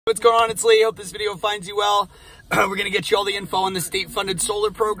What's going on? It's Lee. Hope this video finds you well. We're going to get you all the info on the state-funded solar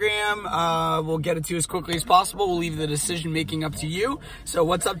program. We'll get it to you as quickly as possible. We'll leave the decision-making up to you. So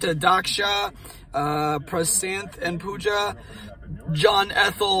what's up to Daksha, Prashanth and Pooja, John,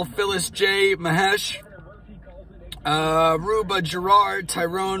 Ethel, Phyllis, J, Mahesh, Rouba, Gerard,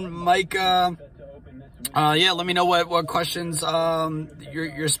 Tyrone, Micah. Yeah, let me know what questions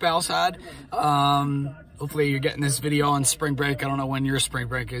your spouse had. Hopefully you're getting this video on spring break. I don't know when your spring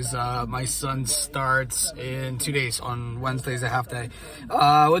break is. My son starts in 2 days. On Wednesday's a half day.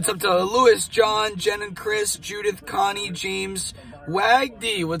 What's up to Lewis, John, Jen and Chris, Judith, Connie, James,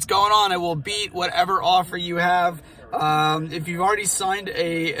 Wagdy? What's going on? I will beat whatever offer you have. If you've already signed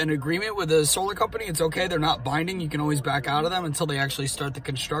an agreement with a solar company, it's okay. They're not binding. You can always back out of them until they actually start the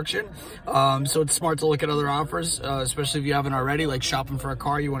construction. So it's smart to look at other offers, especially if you haven't already, like shopping for a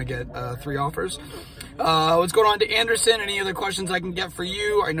car, you want to get 3 offers. What's going on to Anderson? Any other questions I can get for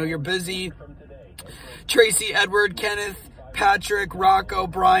you? I know you're busy. Tracey, Edward, Kenneth, Patrick, Rocco,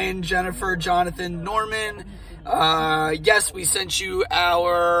 Brian, Jennifer, Jonathan, Norman. Yes, we sent you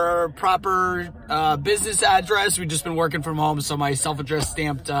our proper business address. We've just been working from home, so my self-address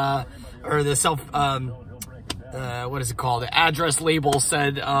stamped, or the what is it called? The address label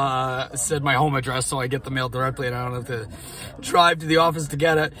said my home address, so I get the mail directly and I don't have to drive to the office to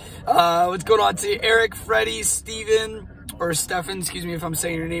get it. What's going on to Eric, Freddy, Stephen, excuse me if I'm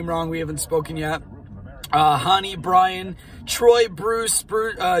saying your name wrong. We haven't spoken yet. Hany, Brian, Troy, Bruce,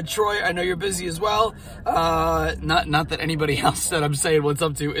 Troy, I know you're busy as well. Not that anybody else that I'm saying what's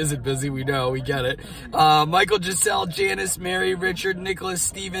up to isn't busy. We know, we get it. Michael, Jissell, Janice, Mary, Richard, Nicholas,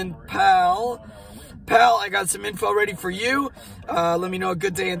 Stephen, Pal, I got some info ready for you. Let me know a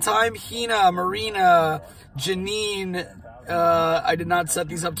good day and time. Hina, Marina, Jeannine, I did not set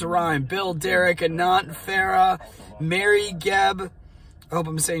these up to rhyme. Bill, Derrick, Anant, Farah, Mary, Geb, I hope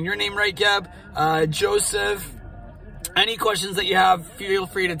I'm saying your name right, Geb. Joseph. Any questions that you have, feel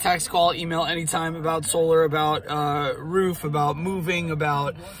free to text, call, email anytime about solar, about roof, about moving,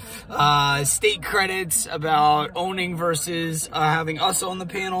 about state credits, about owning versus having us own the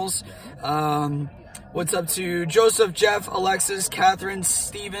panels. What's up to Joseph, Jeff, Alexis, Catherine,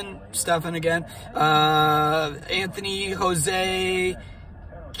 Stephen again, Anthony, Jose,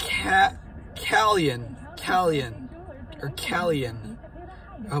 Kalyan.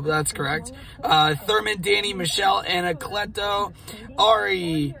 I hope that's correct. Therman, Danny, Michele, Anacleto,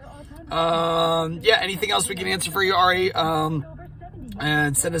 Ari. Yeah, anything else we can answer for you, Ari?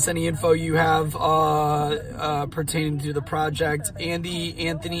 And send us any info you have pertaining to the project. Andy,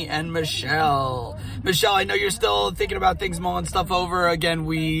 Anthony, and Michele. Michele, I know you're still thinking about things, mulling stuff over. Again,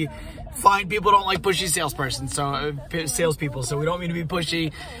 we find people don't like pushy salespeople, so we don't mean to be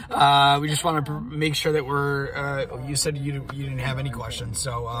pushy. We just want to make sure that we're, you said you didn't have any questions.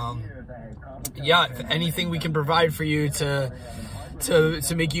 So, yeah, if anything we can provide for you to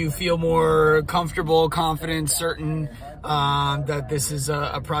make you feel more comfortable, confident, certain, that this is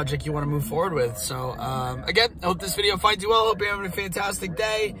a project you want to move forward with. So, again, I hope this video finds you well. Hope you're having a fantastic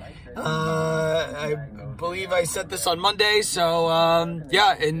day. I believe I set this on Monday, so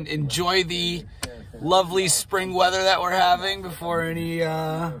yeah, enjoy the lovely spring weather that we're having before any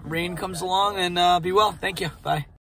rain comes along, and be well. Thank you. Bye.